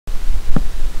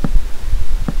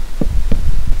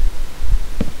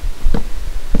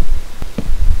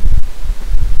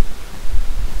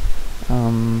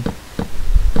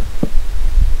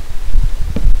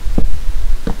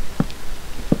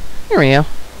Here we go.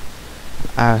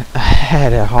 I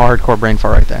had a hardcore brain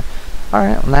fart right there.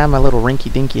 Alright, well, now I have my little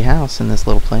rinky-dinky house in this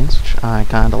little place, which I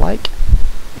kinda like.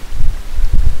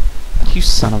 You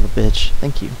son of a bitch.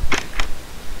 Thank you.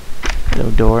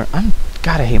 Hello, door.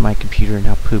 Gotta hate my computer and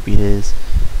how poopy it is.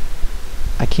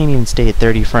 I can't even stay at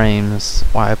 30 frames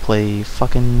while I play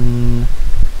fucking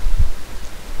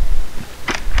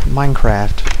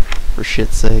Minecraft, for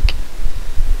shit's sake.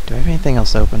 Do I have anything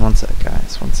else open? One sec,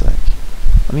 guys. One sec.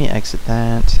 Let me exit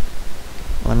that.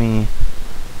 Let me...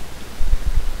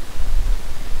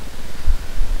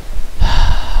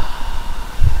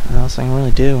 What else I can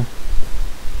really do?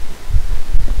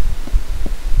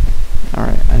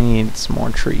 Alright, I need some more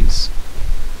trees.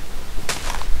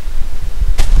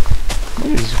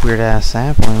 Look at these weird ass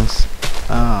saplings.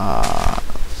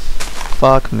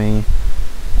 Fuck me.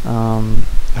 I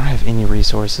don't have any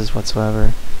resources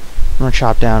whatsoever. I'm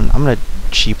gonna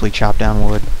cheaply chop down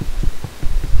wood.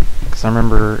 Cause I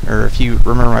remember, or if you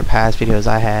remember my past videos,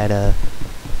 I had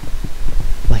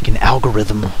like an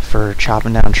algorithm for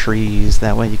chopping down trees.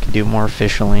 That way you can do it more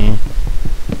efficiently.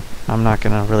 I'm not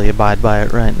gonna really abide by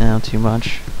it right now too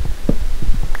much.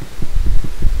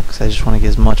 Cause I just want to get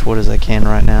as much wood as I can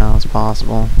right now as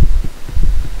possible.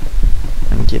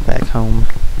 And get back home.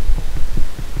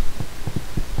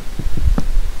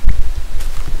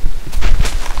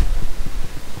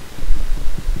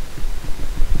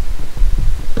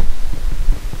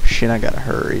 Shit, I gotta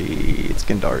hurry. It's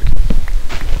getting dark.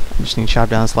 I just need to chop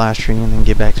down this last tree and then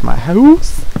get back to my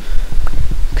house.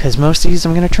 Because most of these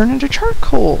I'm going to turn into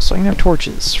charcoal, so I can have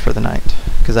torches for the night.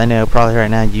 Because I know probably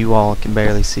right now you all can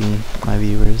barely see my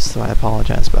viewers, so I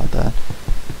apologize about that.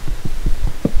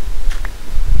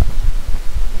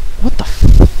 What the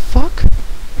fuck?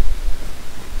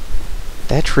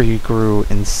 That tree grew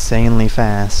insanely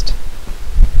fast.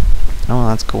 Oh,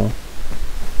 that's cool.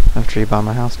 I have a tree by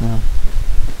my house now.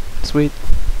 Sweet.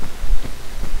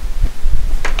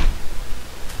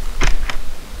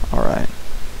 Alright.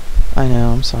 I know,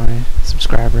 I'm sorry.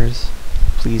 Subscribers,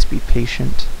 please be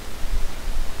patient.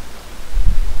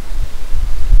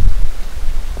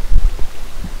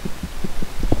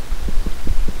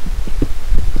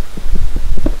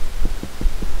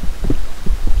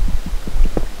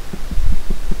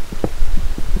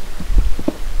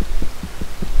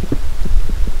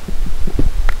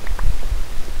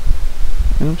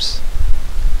 Oops.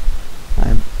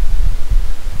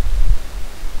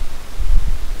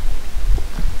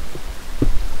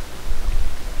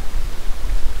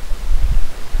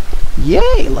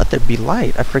 Yay! Let there be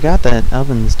light. I forgot that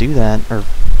ovens do that, or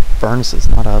furnaces,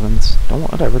 not ovens.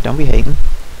 Whatever. Don't be hating.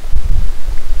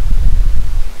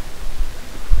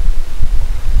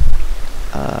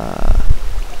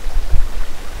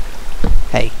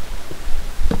 Hey.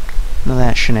 None of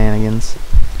that shenanigans.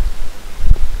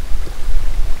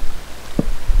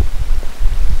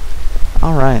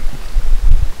 Alright.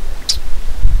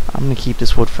 I'm gonna keep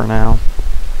this wood for now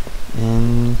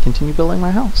and continue building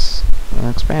my house and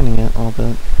expanding it a little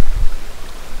bit.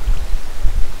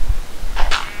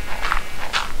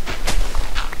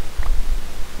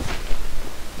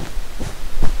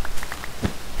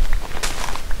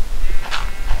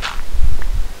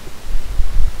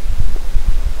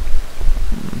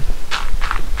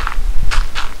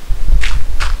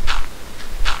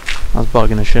 I was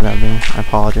bugging the shit out of me. I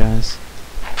apologize.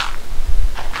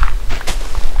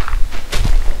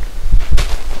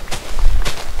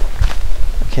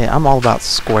 Okay, I'm all about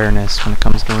squareness when it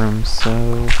comes to rooms,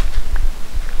 so...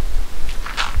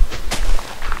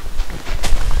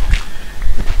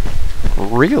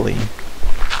 Really?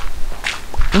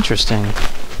 Interesting.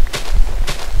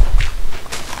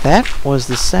 That was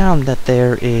the sound that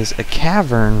there is a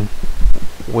cavern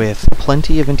with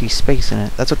plenty of empty space in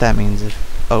it. That's what that means.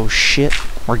 Oh shit,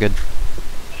 we're good.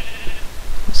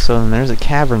 So then there's a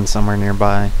cavern somewhere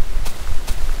nearby.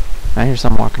 I hear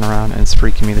someone walking around and it's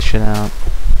freaking me the shit out.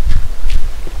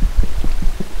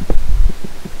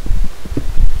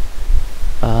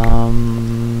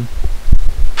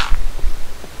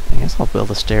 I guess I'll build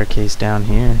a staircase down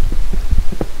here.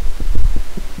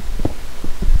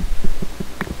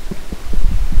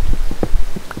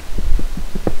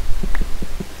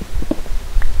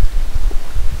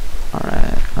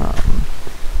 Alright,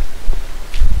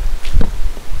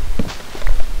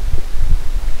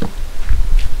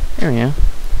 there we go.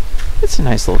 It's a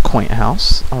nice little quaint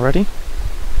house already.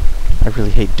 I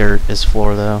really hate dirt as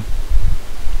floor though.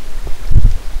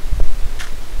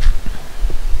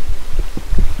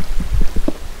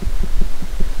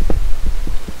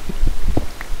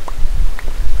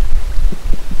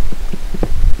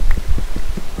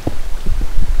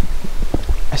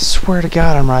 I swear to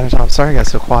God, I'm right on top. Sorry I got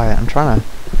so quiet. I'm trying to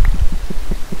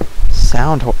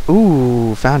sound.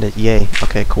 Ooh, found it. Yay.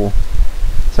 Okay, cool.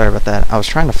 Sorry about that. I was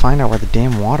trying to find out where the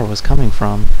damn water was coming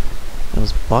from. It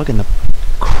was bugging the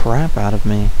crap out of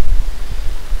me.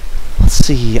 Let's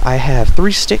see. I have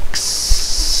 3 sticks.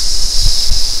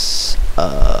 Not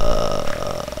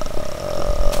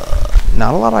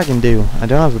a lot I can do. I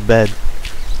don't have a bed.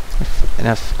 And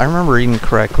if I remember reading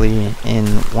correctly in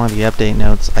one of the update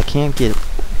notes, I can't get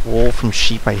wool from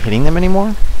sheep by hitting them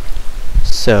anymore.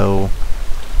 So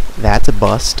that's a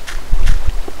bust.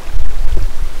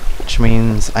 Which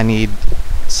means I need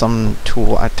some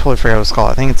tool. I totally forgot what it's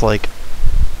called. I think it's like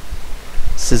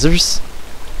scissors.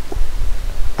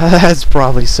 That's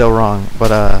probably so wrong,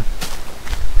 but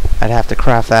I'd have to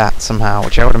craft that somehow,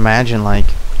 which I would imagine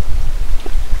like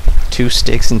 2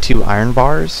 sticks and 2 iron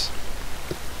bars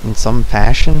in some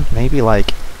fashion. Maybe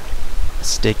like a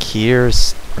stick here,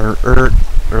 or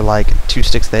like 2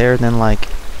 sticks there, and then like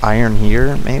iron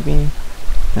here, maybe,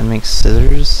 and make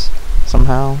scissors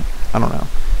somehow. I don't know,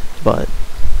 but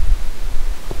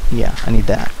yeah, I need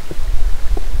that.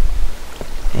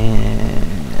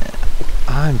 And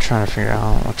I'm trying to figure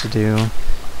out what to do.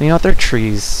 You know what? There are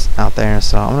trees out there,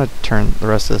 so I'm gonna turn the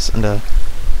rest of this into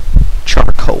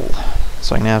charcoal,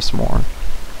 so I can have some more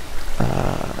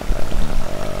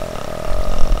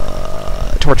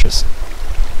torches.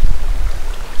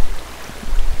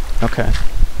 Okay.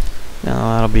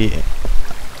 Now that'll be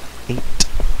 8.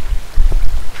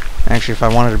 Actually, if I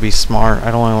wanted to be smart, I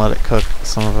don't want to let it cook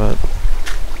some of it.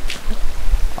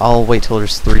 I'll wait till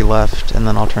there's 3 left, and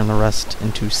then I'll turn the rest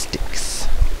into sticks.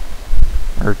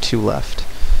 Or 2 left.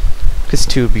 Because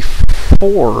 2 would be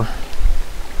 4.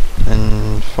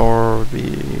 And 4 would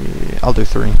be... I'll do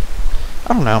 3.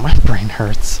 I don't know, my brain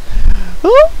hurts.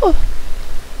 Ooh!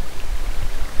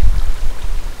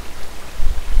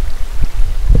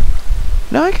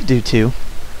 No, I could do 2.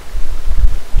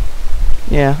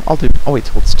 Yeah, I'll wait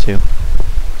till it's 2.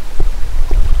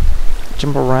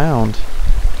 Jump around.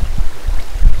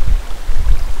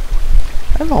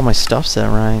 I have all my stuff set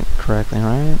correctly,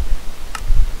 right?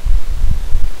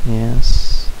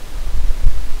 Yes.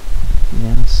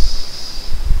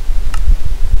 Yes.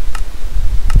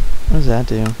 What does that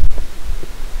do?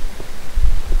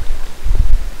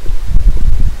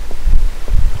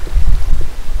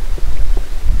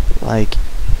 Like,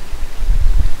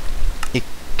 it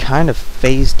kind of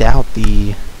phased out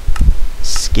the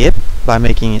skip by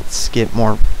making it skip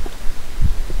more.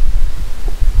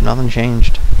 Nothing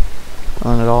changed.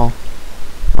 Nothing at all.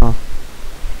 Huh.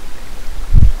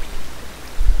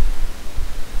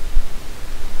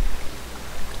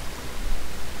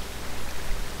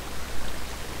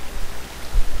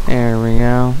 There we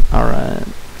go. Alright.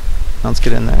 Let's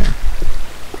get in there.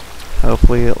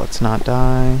 Hopefully it lets not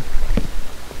die.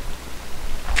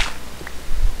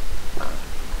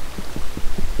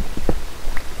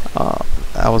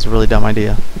 That was a really dumb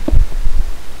idea.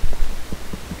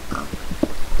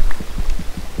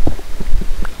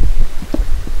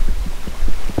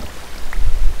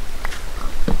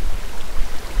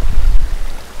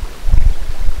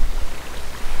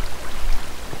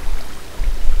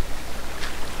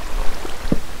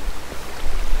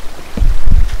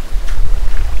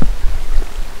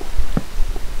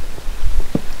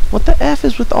 What the F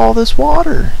is with all this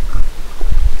water?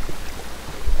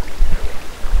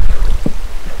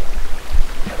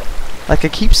 Like, I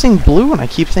keep seeing blue and I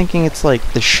keep thinking it's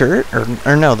like the shirt, or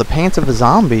no, the pants of a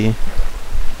zombie.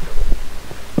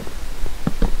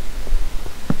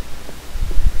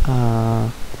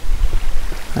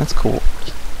 That's cool.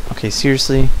 Okay,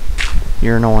 seriously,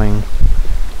 you're annoying.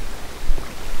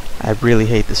 I really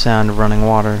hate the sound of running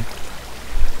water.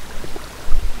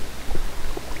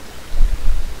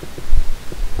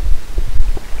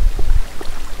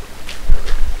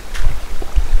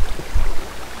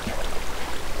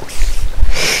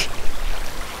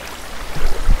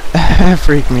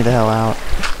 Freaked me the hell out.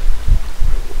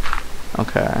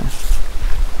 Okay.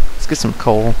 Let's get some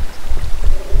coal.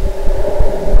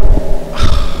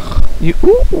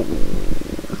 Ooh.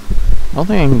 I don't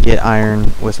think I can get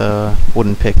iron with a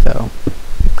wooden pick though.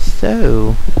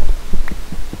 So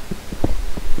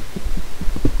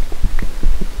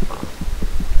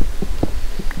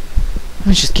let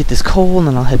me just get this coal and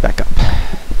then I'll head back up.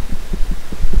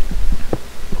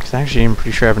 Cause actually I'm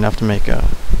pretty sure I have enough to make a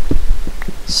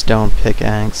stone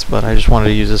pickaxe, but I just wanted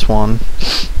to use this one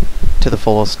to the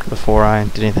fullest before I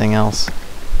did anything else.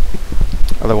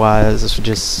 Otherwise, this would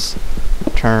just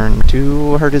turn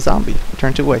to hurt a zombie.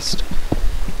 Turn to waste.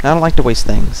 And I don't like to waste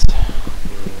things.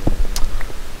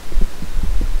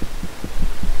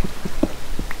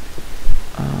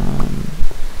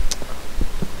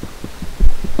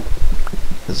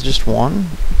 Is it just one?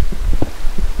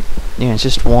 Yeah, it's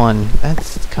just one.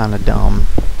 That's kind of dumb.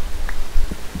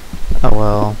 Oh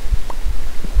well.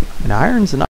 An iron's an